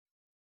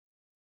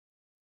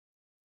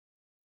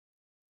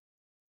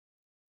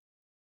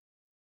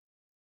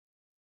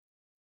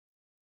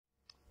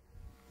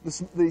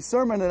The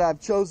sermon that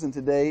I've chosen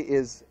today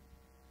is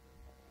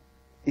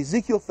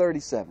Ezekiel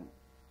 37.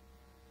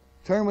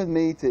 Turn with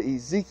me to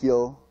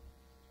Ezekiel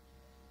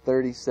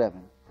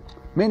 37.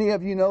 Many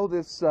of you know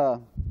this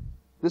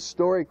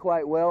story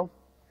quite well.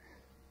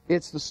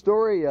 It's the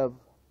story of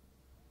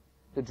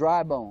the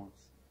dry bones,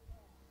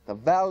 the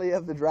valley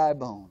of the dry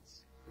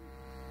bones.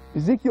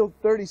 Ezekiel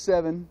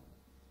 37,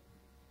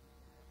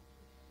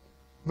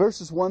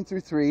 verses 1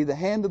 through 3. The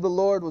hand of the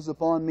Lord was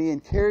upon me,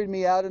 and carried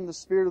me out in the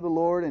spirit of the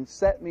Lord, and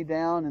set me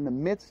down in the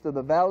midst of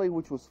the valley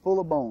which was full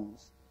of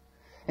bones,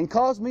 and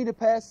caused me to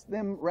pass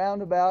them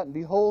round about. And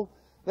behold,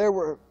 there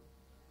were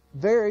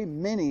very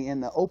many in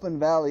the open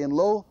valley, and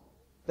lo,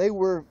 they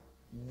were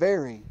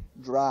very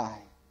dry.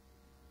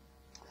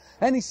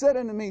 And he said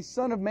unto me,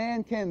 Son of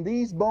man, can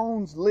these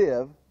bones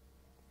live?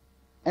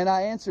 And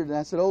I answered, and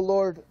I said, O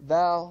Lord,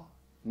 thou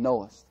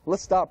knowest.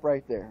 Let's stop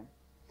right there.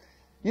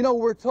 You know,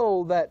 we're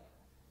told that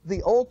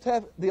the Old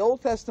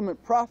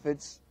Testament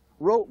prophets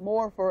wrote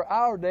more for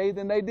our day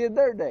than they did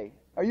their day.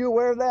 Are you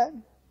aware of that?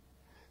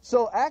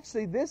 So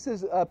actually, this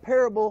is a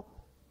parable,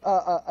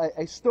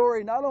 a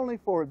story not only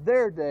for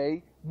their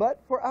day,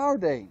 but for our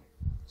day.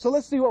 So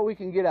let's see what we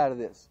can get out of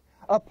this.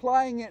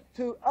 Applying it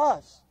to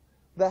us,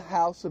 the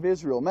house of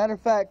Israel. Matter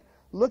of fact,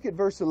 look at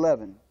verse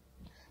 11.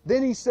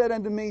 Then he said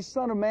unto me,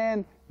 Son of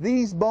man,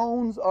 these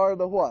bones are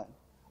the what?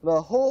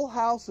 The whole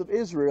house of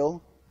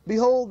Israel.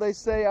 Behold, they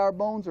say, our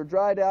bones are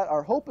dried out,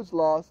 our hope is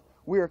lost,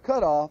 we are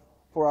cut off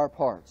for our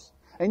parts.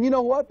 And you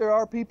know what? There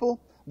are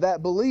people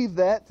that believe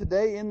that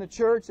today in the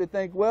church. They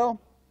think, well,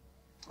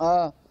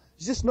 there's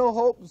just no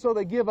hope, so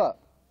they give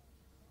up.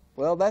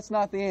 Well, that's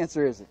not the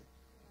answer, is it?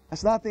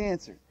 That's not the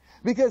answer.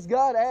 Because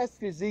God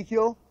asked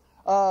Ezekiel,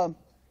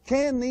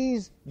 can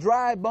these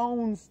dry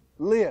bones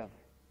live?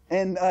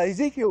 And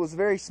Ezekiel was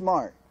very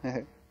smart.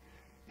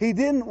 He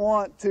didn't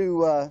want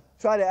to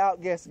try to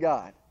outguess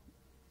God.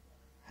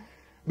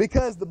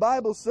 Because the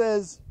Bible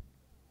says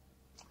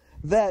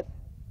that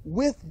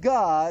with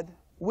God,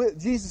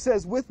 Jesus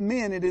says, with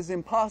men it is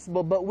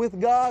impossible, but with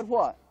God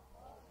what?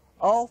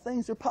 All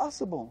things are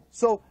possible.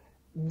 So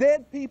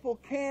dead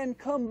people can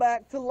come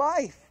back to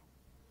life.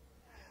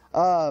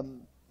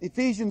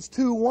 Ephesians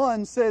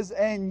 2:1 says,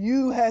 and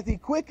you hath he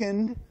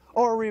quickened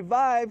or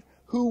revived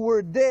who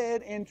were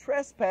dead in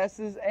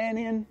trespasses and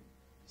in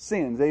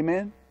sins.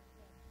 Amen?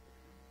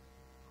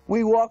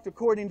 We walked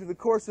according to the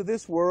course of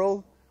this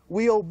world.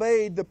 We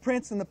obeyed the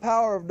prince and the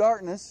power of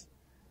darkness.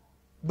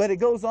 But it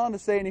goes on to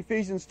say in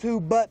Ephesians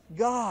 2, but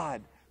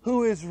God,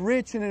 who is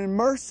rich and in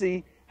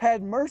mercy,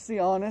 had mercy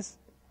on us,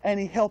 and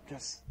he helped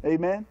us.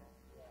 Amen?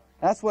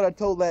 That's what I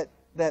told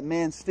that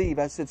man Steve.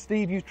 I said,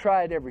 Steve, you've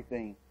tried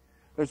everything.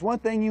 There's one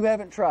thing you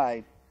haven't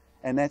tried,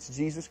 and that's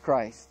Jesus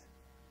Christ.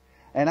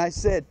 And I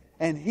said,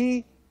 and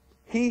he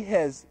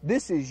has,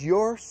 this is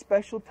your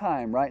special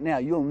time right now.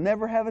 You'll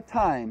never have a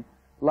time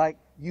like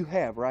you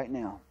have right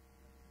now.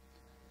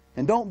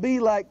 And don't be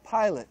like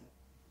Pilate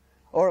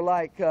or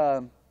like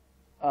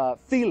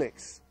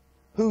Felix,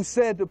 who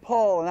said to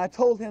Paul, and I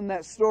told him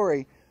that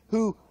story,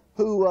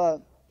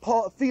 Felix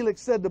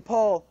said to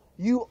Paul,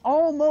 you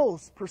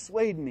almost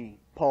persuade me,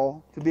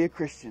 Paul, to be a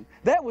Christian.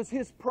 That was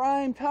his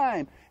prime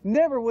time.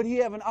 Never would he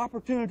have an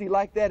opportunity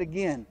like that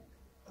again.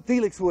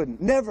 Felix wouldn't.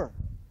 Never.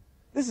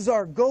 This is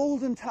our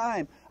golden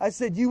time. I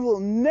said, you will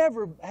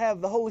never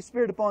have the Holy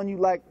Spirit upon you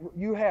like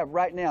you have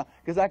right now,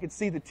 because I could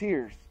see the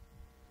tears.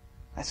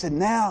 I said,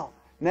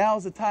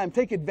 now's the time.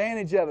 Take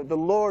advantage of it. The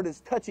Lord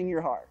is touching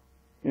your heart,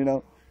 you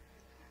know.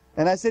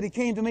 And I said, he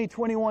came to me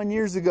 21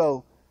 years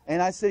ago,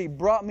 and I said, he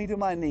brought me to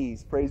my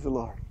knees. Praise the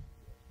Lord.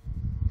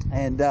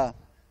 And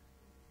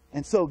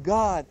so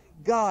God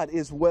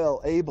is well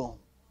able.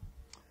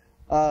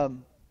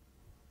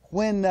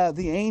 When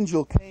the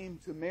angel came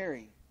to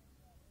Mary,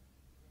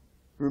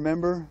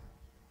 remember,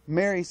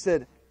 Mary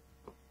said,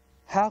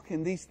 how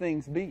can these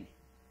things be?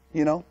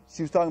 You know,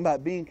 she was talking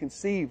about being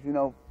conceived, you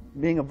know,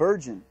 being a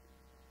virgin.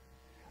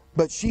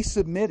 But she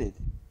submitted.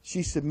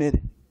 She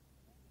submitted.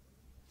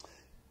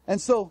 And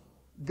so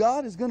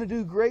God is going to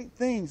do great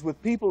things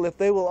with people if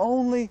they will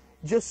only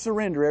just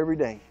surrender every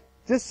day.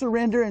 Just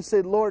surrender and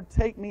say, Lord,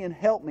 take me and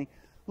help me.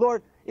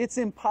 Lord, it's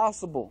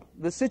impossible.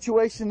 The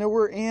situation that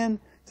we're in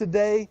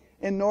today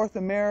in North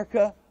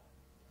America,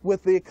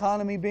 with the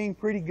economy being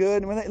pretty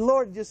good,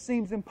 Lord, it just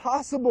seems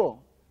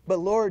impossible. But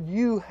Lord,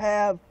 you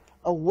have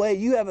a way.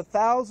 You have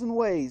 1,000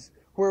 ways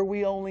where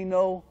we only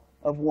know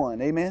of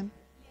one. Amen?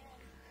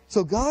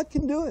 So God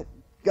can do it.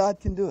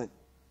 God can do it.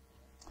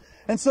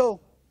 And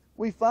so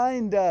we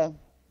find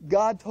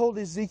God told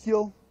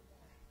Ezekiel,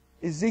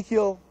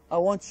 I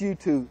want you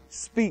to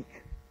speak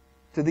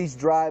to these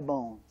dry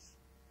bones.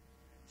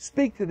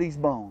 Speak to these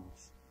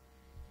bones.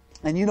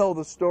 And you know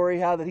the story,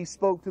 how that he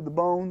spoke to the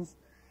bones.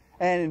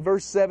 And in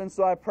verse 7,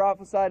 so I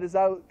prophesied as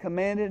I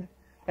commanded,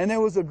 and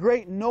there was a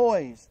great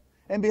noise.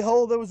 And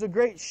behold, there was a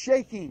great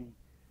shaking.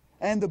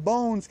 And the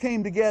bones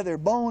came together,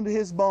 bone to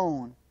his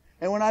bone.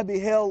 And when I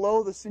beheld,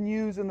 lo, the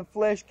sinews and the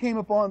flesh came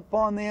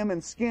upon them,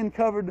 and skin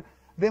covered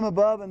them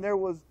above, and there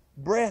was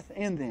breath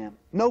in them,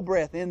 no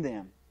breath in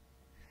them.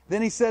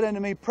 Then he said unto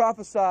me,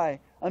 prophesy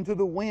unto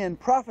the wind,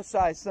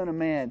 prophesy, son of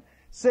man.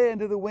 Say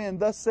unto the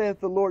wind, thus saith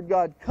the Lord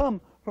God, come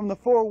from the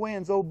four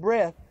winds, O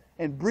breath,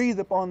 and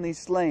breathe upon these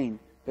slain,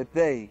 that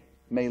they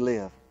may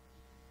live.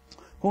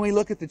 When we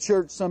look at the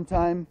church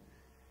sometime,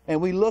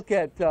 and we look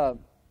at,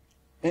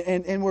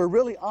 and we're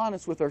really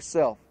honest with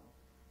ourselves.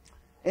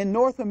 In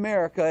North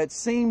America, it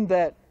seemed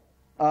that,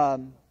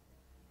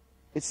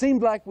 it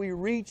seemed like we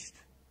reached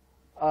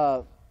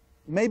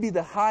maybe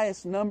the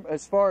highest number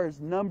as far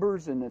as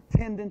numbers and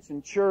attendance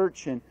in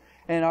church, and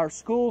our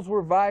schools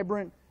were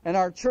vibrant, and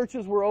our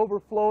churches were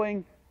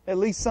overflowing, at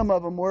least some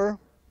of them were.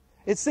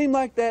 It seemed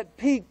like that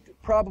peaked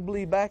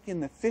probably back in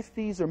the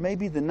 50s or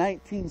maybe the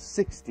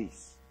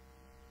 1960s.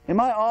 Am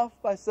I off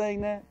by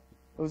saying that?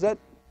 Is that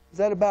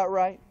about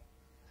right?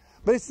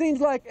 But it seems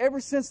like ever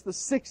since the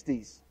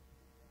 60s,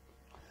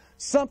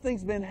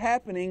 something's been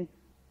happening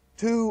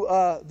to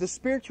the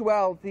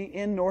spirituality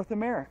in North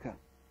America.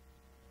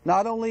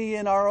 Not only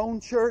in our own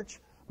church,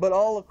 but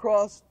all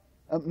across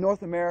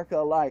North America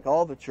alike,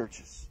 all the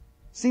churches.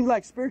 Seems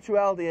like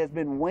spirituality has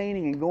been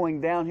waning and going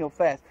downhill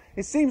fast.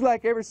 It seems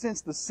like ever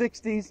since the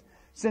 60s,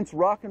 since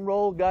rock and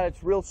roll got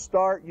its real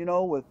start, you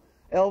know, with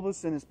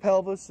Elvis and his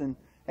pelvis, and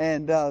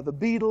the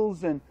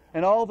Beatles,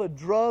 and all the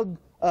drug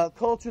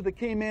culture that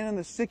came in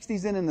the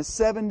 60s and in the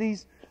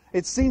 70s,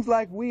 it seems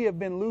like we have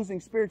been losing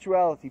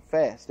spirituality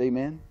fast.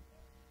 Amen?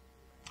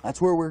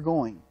 That's where we're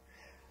going.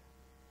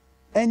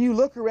 And you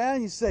look around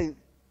and you say,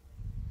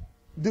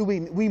 we're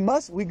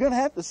going to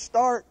have to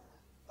start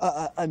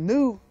a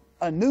new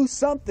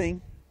something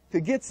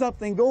to get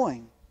something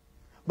going.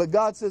 But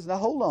God says, now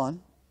hold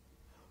on.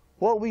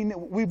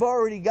 We've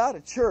already got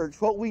a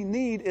church. What we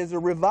need is a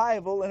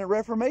revival and a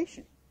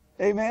reformation.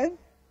 Amen?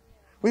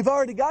 We've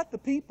already got the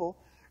people.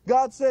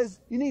 God says,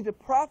 you need to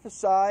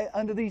prophesy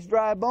unto these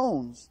dry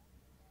bones,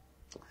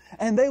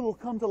 and they will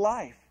come to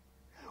life.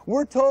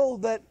 We're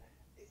told that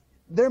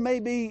it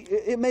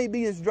may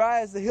be as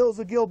dry as the hills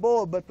of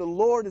Gilboa, but the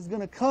Lord is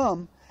going to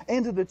come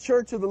into the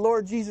church of the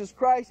Lord Jesus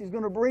Christ. He's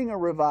going to bring a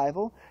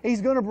revival.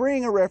 He's going to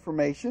bring a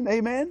reformation.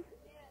 Amen?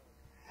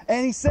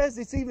 And He says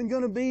it's even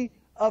going to be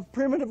of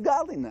primitive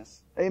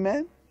godliness.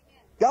 Amen?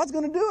 God's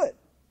going to do it.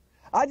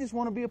 I just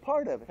want to be a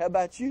part of it. How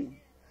about you?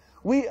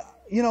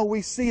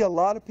 We see a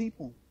lot of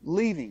people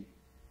leaving.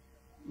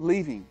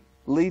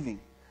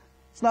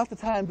 It's not the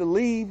time to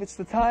leave. It's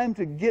the time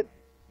to get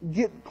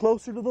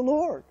closer to the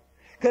Lord,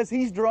 because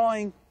He's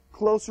drawing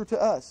closer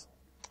to us.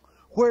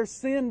 Where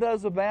sin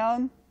does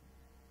abound,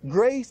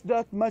 grace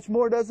doth much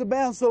more does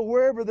abound. So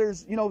wherever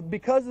there's,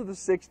 because of the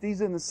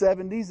 60s and the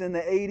 70s and the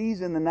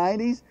 80s and the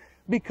 90s,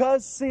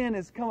 because sin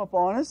has come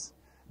upon us,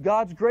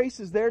 God's grace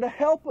is there to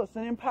help us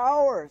and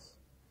empower us.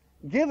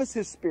 Give us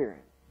His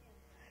Spirit.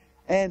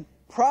 And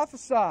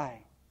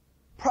prophesy,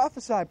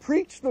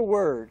 preach the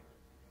Word.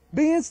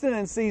 Be instant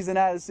in season,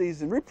 out of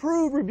season.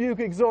 Reprove, rebuke,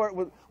 exhort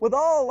with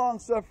all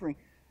long-suffering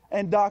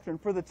and doctrine.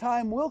 For the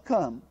time will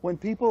come when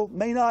people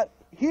may not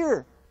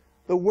hear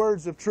the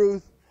words of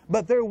truth,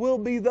 but there will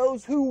be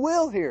those who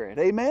will hear it.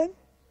 Amen?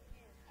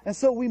 And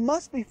so we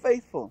must be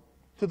faithful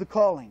to the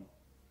calling.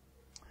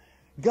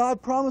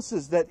 God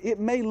promises that it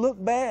may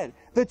look bad.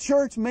 The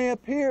church may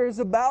appear as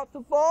about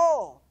to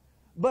fall.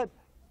 But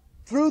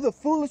through the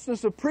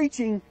foolishness of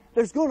preaching,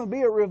 there's going to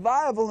be a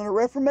revival and a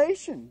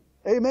reformation.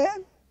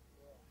 Amen?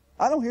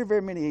 I don't hear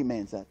very many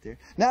amens out there.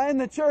 Now in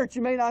the church,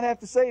 you may not have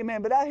to say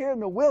amen, but out here in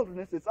the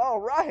wilderness, it's all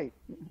right.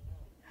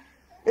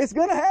 It's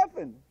going to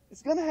happen.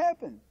 It's going to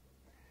happen.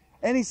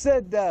 And He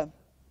said,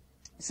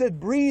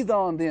 breathe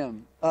on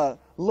them. The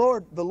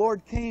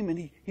Lord came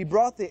and He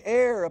brought the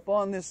air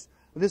upon this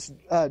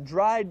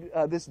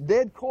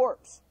dead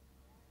corpse.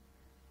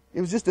 It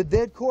was just a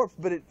dead corpse,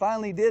 but it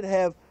finally did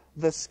have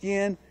the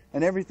skin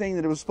and everything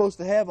that it was supposed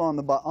to have on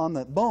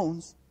the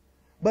bones,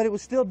 but it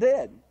was still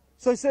dead.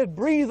 So He said,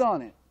 breathe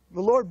on it.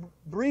 The Lord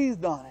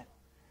breathed on it.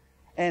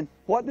 And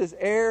what does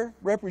air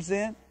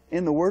represent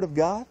in the Word of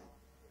God?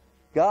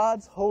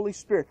 God's Holy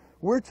Spirit.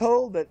 We're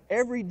told that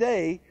every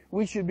day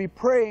we should be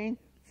praying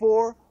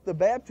for the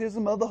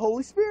baptism of the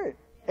Holy Spirit.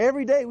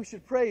 Every day we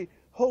should pray,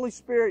 Holy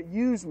Spirit,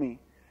 use me.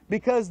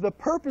 Because the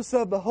purpose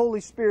of the Holy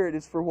Spirit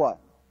is for what?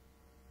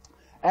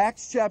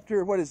 Acts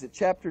chapter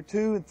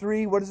 2 and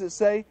 3, what does it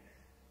say?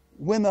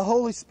 When the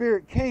Holy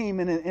Spirit came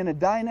in a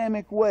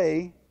dynamic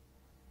way,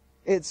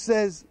 it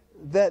says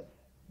that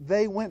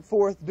they went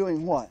forth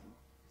doing what?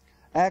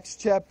 Acts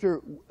chapter,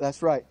 where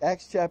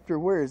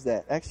is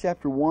that? Acts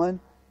chapter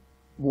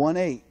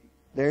 1:8.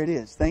 There it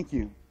is. Thank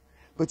you.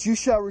 But you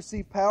shall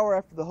receive power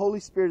after the Holy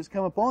Spirit has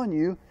come upon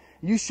you.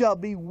 You shall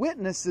be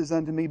witnesses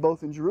unto me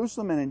both in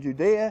Jerusalem and in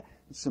Judea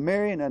and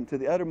Samaria and unto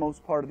the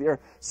uttermost part of the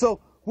earth.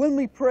 So when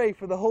we pray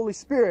for the Holy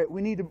Spirit,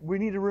 we need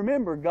to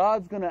remember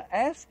God's going to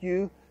ask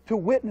you to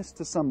witness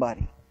to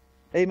somebody.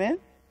 Amen?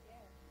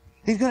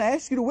 He's going to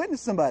ask you to witness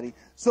somebody.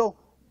 So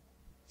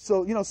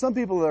some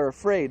people are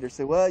afraid. They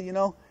say,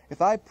 well,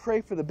 if I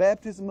pray for the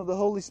baptism of the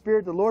Holy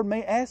Spirit, the Lord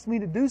may ask me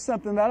to do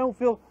something that I don't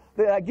feel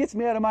that gets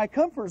me out of my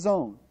comfort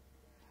zone.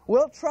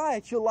 Well, try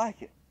it. You'll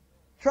like it.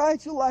 Try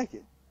it. You'll like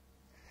it.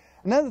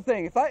 Another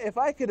thing, if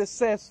I could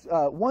assess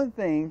one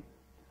thing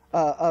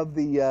of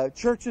the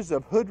churches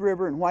of Hood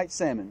River and White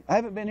Salmon, I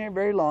haven't been here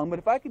very long, but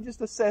if I could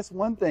just assess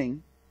one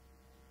thing,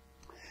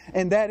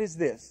 and that is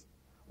this: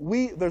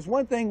 there's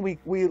one thing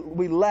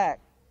we lack,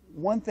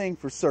 one thing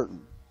for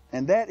certain,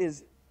 and that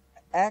is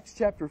Acts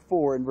chapter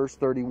 4 and verse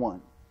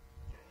 31.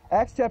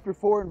 Acts chapter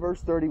 4 and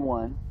verse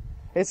 31.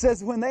 It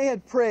says, when they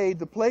had prayed,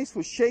 the place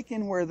was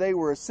shaken where they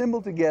were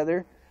assembled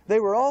together. They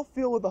were all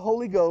filled with the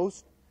Holy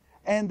Ghost,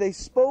 and they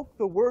spoke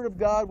the word of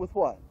God with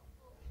what?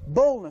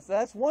 Boldness.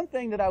 That's one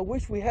thing that I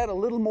wish we had a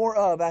little more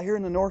of out here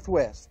in the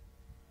Northwest.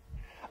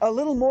 A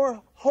little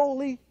more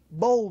holy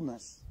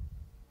boldness.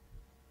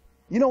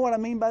 You know what I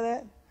mean by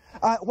that?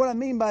 What I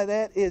mean by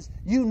that is,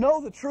 you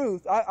know the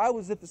truth. I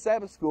was at the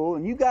Sabbath school,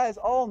 and you guys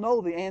all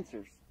know the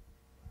answers.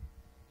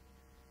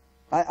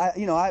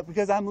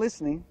 Because I'm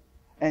listening,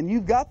 and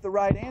you've got the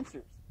right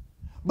answers.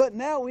 But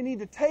now we need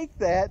to take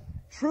that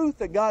truth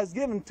that God's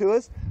given to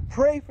us,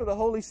 pray for the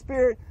Holy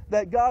Spirit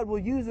that God will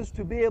use us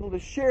to be able to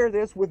share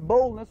this with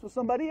boldness with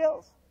somebody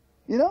else.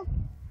 You know?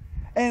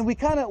 And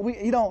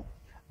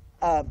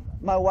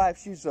my wife,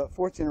 she's a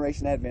fourth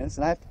generation Adventist,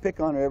 and I have to pick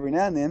on her every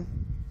now and then.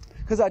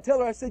 Because I tell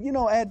her, I said,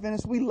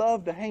 Adventists, we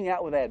love to hang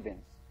out with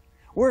Adventists.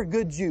 We're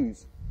good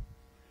Jews.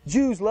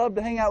 Jews love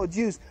to hang out with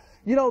Jews.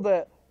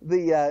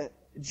 The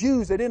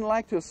Jews, they didn't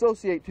like to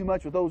associate too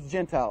much with those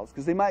Gentiles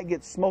because they might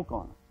get smoke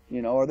on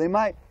them, or they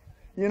might,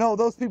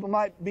 those people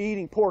might be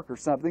eating pork or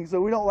something,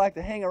 so we don't like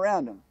to hang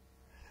around them.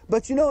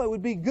 But it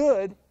would be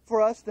good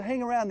for us to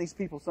hang around these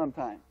people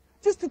sometime,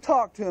 just to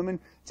talk to them and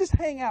just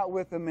hang out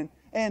with them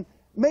and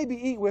maybe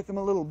eat with them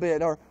a little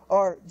bit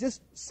or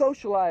just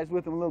socialize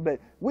with them a little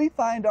bit. We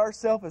find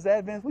ourselves as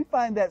Adventists, we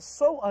find that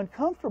so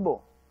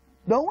uncomfortable,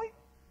 don't we?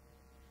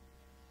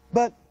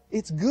 But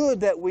it's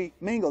good that we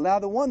mingle. Now,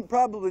 the one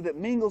probably that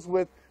mingles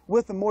with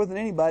them more than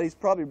anybody is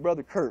probably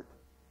Brother Kurt,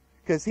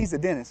 because he's a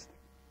dentist.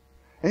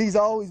 And he's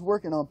always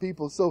working on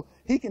people, so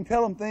he can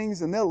tell them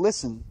things and they'll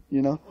listen,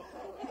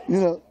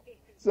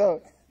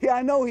 So,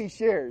 I know he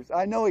shares.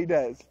 I know he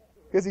does,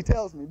 because he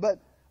tells me.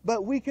 But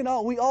we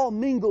all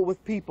mingle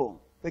with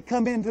people that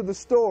come into the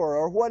store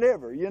or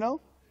whatever,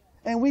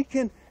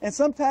 And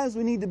sometimes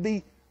we need to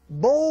be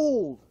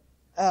bold.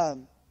 I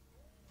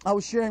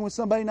was sharing with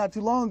somebody not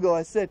too long ago.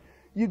 I said,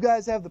 you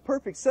guys have the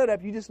perfect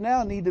setup. You just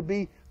now need to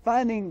be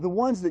finding the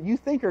ones that you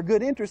think are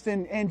good interest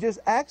in and just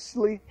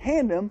actually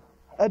hand them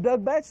a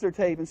Doug Batchelor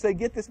tape and say,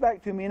 get this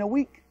back to me in a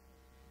week.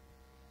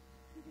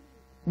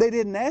 They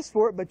didn't ask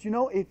for it, but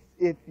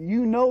if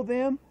you know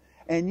them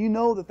and you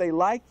know that they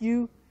like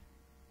you,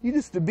 you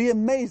just to be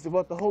amazed at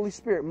what the Holy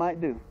Spirit might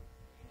do.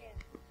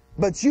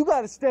 But you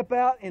got to step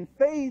out in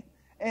faith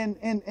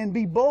and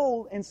be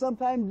bold and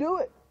sometimes do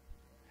it.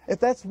 If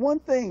that's one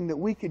thing that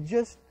we could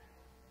just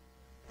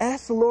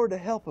ask the Lord to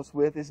help us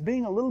with, is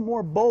being a little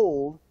more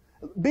bold,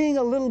 being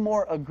a little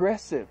more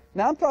aggressive.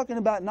 Now I'm talking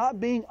about not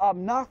being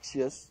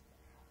obnoxious.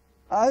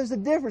 There's a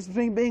difference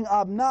between being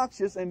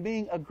obnoxious and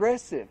being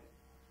aggressive.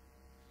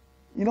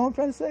 You know what I'm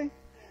trying to say?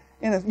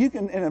 You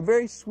can, in a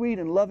very sweet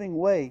and loving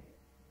way,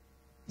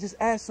 just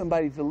ask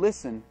somebody to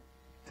listen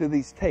to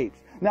these tapes.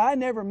 Now, I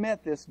never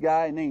met this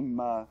guy named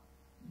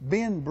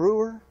Ben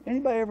Brewer.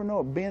 Anybody ever know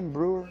of Ben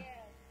Brewer?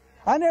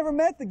 I never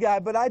met the guy,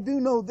 but I do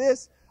know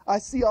this. I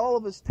see all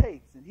of his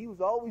tapes, and he was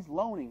always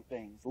loaning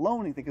things,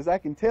 because I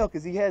can tell,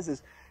 because he has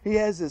his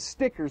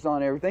stickers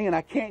on everything, and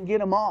I can't get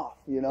them off,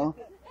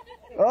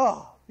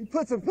 Oh, he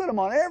put them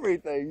on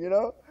everything,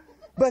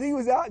 But he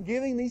was out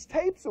giving these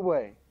tapes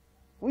away.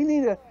 We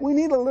need a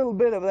little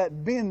bit of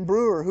that Ben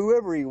Brewer,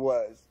 whoever he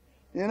was.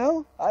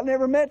 I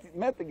never met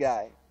the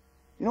guy.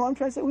 You know what I'm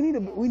trying to say? We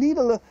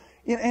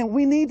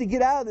need to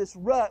get out of this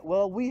rut.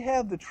 Well, we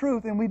have the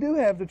truth, and we do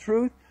have the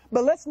truth,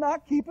 but let's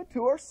not keep it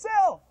to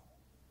ourselves.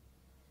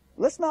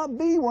 Let's not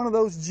be one of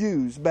those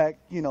Jews back,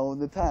 in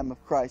the time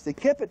of Christ. They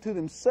kept it to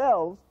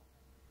themselves,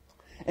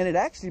 and it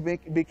actually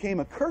became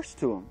a curse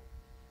to them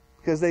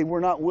because they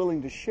were not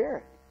willing to share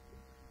it.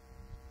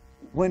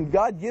 When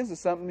God gives us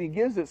something, He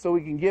gives it so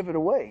we can give it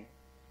away.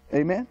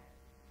 Amen?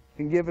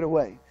 We can give it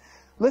away.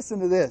 Listen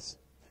to this.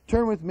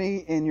 Turn with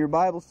me in your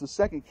Bibles to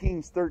 2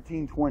 Kings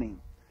 13:20.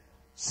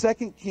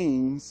 2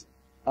 Kings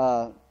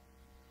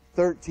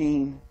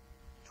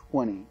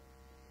 13:20.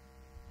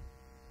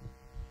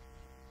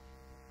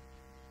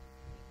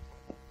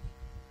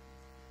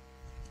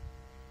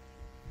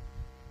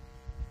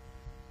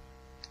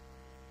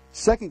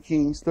 2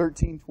 Kings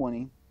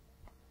 13:20.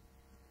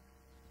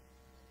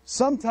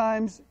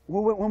 Sometimes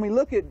when we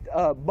look at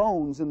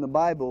bones in the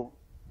Bible,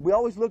 we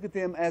always look at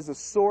them as a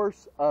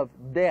source of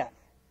death.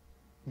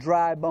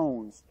 Dry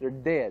bones. They're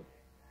dead.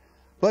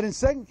 But in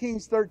 2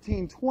 Kings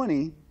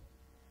 13:20,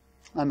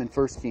 I'm in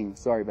 1 Kings.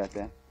 Sorry about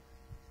that.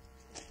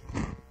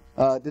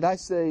 Did I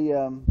say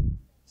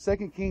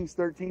 2 Kings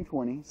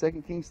 13:20?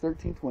 2 Kings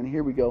 13:20.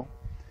 Here we go.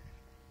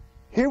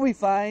 Here we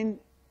find,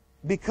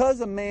 because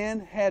a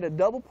man had a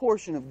double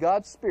portion of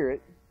God's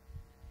Spirit,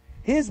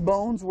 his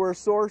bones were a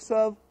source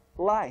of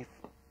life.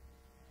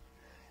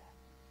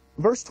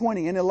 Verse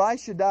 20, and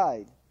Elisha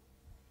died,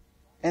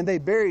 and they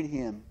buried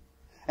him.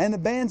 And the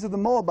bands of the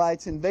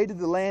Moabites invaded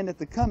the land at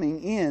the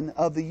coming in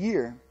of the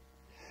year.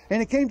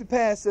 And it came to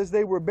pass, as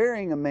they were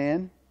burying a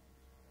man,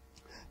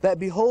 that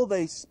behold,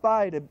 they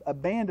spied a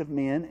band of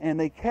men, and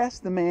they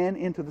cast the man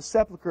into the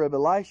sepulchre of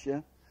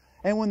Elisha.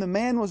 And when the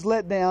man was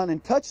let down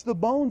and touched the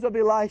bones of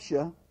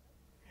Elisha,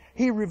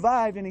 he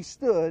revived and he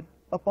stood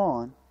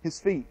upon his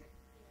feet.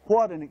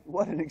 What an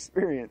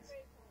experience!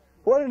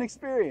 What an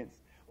experience!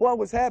 What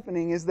was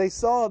happening is they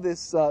saw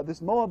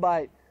this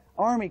Moabite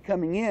army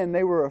coming in.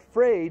 They were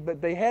afraid,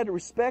 but they had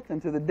respect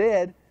unto the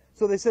dead.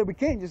 So they said, we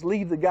can't just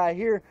leave the guy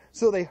here.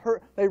 So they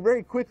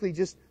very quickly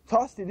just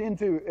tossed it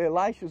into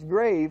Elisha's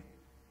grave.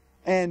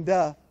 And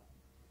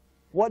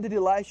what did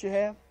Elisha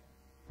have?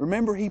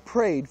 Remember, he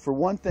prayed for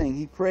one thing.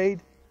 He prayed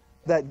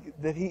that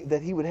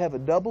he would have a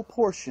double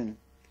portion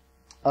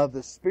of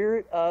the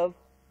spirit of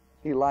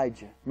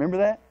Elijah. Remember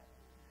that?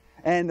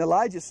 And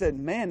Elijah said,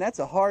 man, that's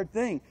a hard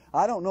thing.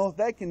 I don't know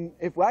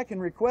if I can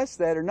request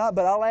that or not,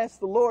 but I'll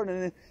ask the Lord.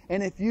 And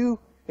if you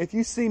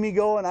see me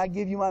go and I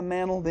give you my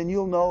mantle, then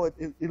you'll know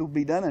it'll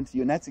be done unto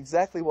you. And that's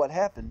exactly what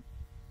happened.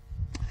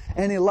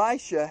 And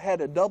Elisha had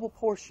a double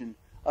portion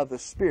of the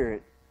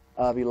spirit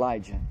of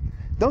Elijah.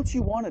 Don't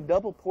you want a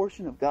double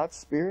portion of God's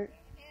Spirit?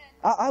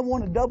 I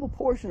want a double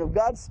portion of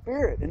God's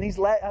Spirit in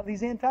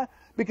these end times,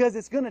 because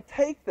it's going to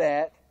take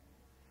that.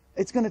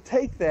 It's going to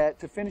take that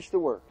to finish the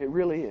work. It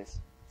really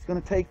is. It's going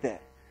to take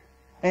that.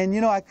 And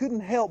I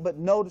couldn't help but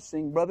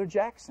noticing Brother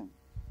Jackson.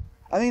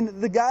 I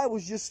mean, the guy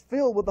was just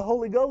filled with the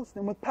Holy Ghost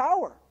and with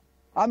power.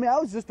 I mean,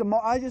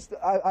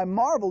 I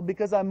marveled,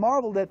 because I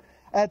marveled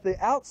at the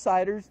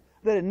outsiders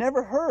that had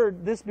never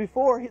heard this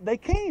before. They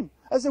came.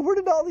 I said, where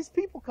did all these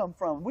people come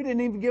from? We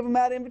didn't even give them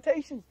out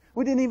invitations.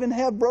 We didn't even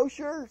have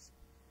brochures.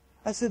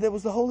 I said, that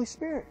was the Holy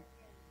Spirit.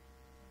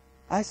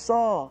 I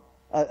saw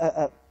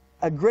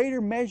a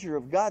greater measure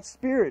of God's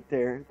Spirit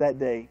there that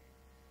day,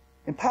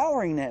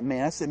 empowering that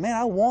man. I said, man,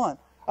 I want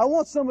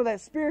some of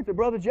that Spirit that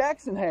Brother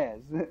Jackson has.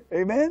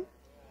 Amen?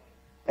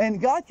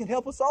 And God can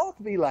help us all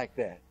to be like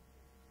that.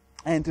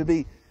 And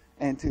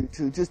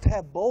to just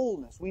have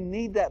boldness. We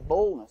need that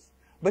boldness.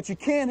 But you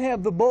can't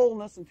have the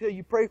boldness until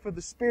you pray for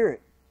the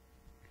Spirit.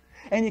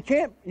 And you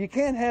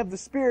can't have the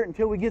Spirit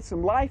until we get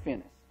some life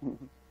in it.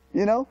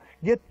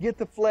 Get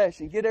the flesh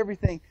and get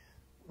everything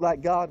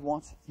like God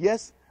wants it.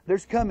 Yes,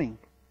 there's coming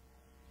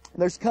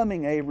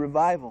a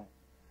revival.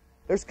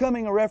 There's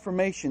coming a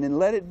reformation, and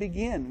let it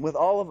begin with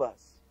all of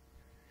us.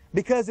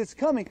 Because it's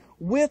coming,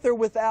 with or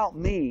without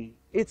me,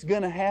 it's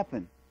going to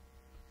happen.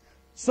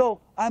 So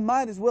I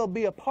might as well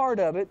be a part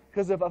of it,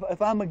 because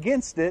if I'm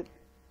against it,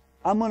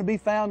 I'm going to be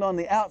found on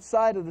the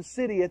outside of the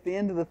city at the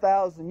end of the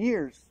 1,000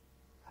 years.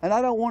 And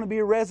I don't want to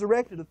be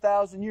resurrected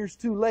 1,000 years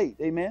too late.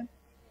 Amen?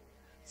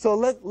 So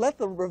let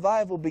the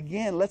revival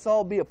begin. Let's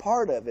all be a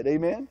part of it.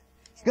 Amen?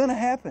 It's going to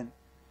happen.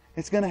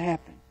 It's going to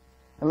happen.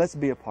 And let's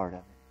be a part of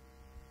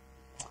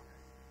it.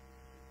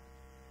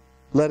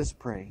 Let us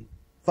pray.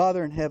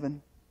 Father in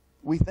heaven,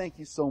 we thank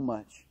you so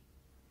much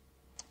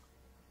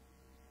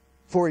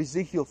for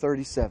Ezekiel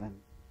 37.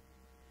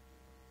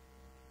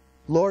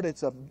 Lord,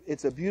 it's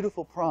a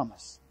beautiful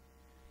promise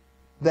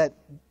that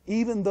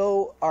even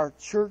though our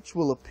church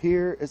will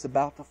appear as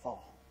about to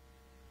fall,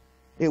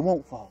 it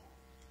won't fall.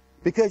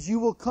 Because you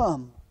will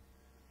come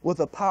with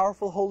a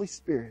powerful Holy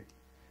Spirit.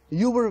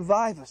 You will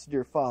revive us,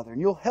 dear Father, and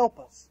you'll help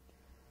us.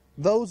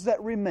 Those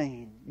that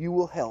remain, you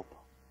will help.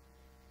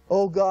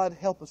 Oh God,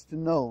 help us to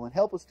know and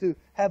help us to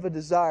have a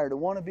desire to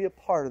want to be a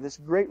part of this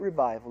great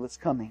revival that's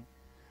coming.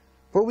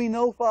 For we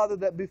know, Father,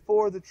 that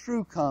before the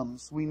true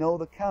comes, we know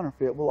the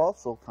counterfeit will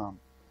also come.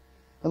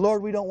 And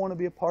Lord, we don't want to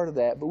be a part of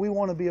that, but we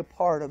want to be a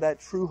part of that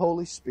true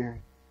Holy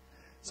Spirit.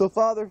 So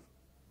Father,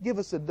 give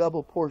us a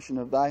double portion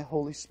of thy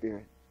Holy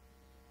Spirit.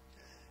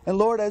 And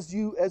Lord, as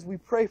we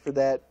pray for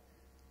that,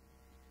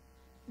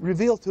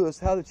 reveal to us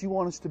how that you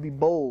want us to be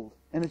bold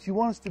and that you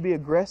want us to be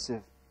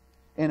aggressive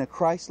in a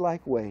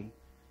Christ-like way.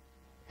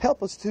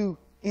 Help us to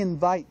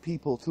invite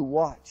people to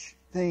watch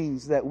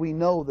things that we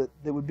know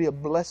that would be a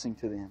blessing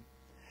to them.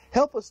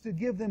 Help us to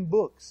give them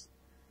books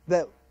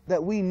that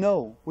we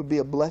know would be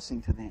a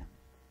blessing to them.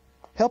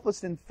 Help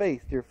us in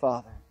faith, dear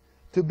Father,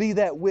 to be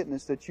that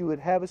witness that you would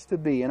have us to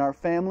be in our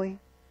family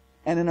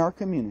and in our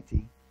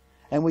community.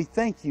 And we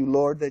thank you,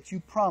 Lord, that you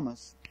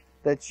promised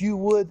that you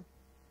would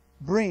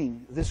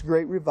bring this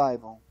great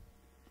revival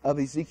of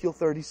Ezekiel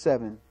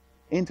 37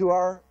 into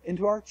our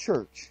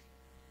church,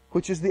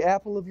 which is the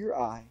apple of your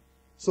eye.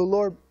 So,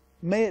 Lord,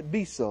 may it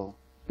be so,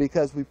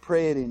 because we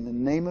pray it in the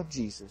name of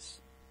Jesus.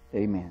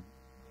 Amen.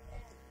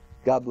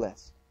 God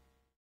bless.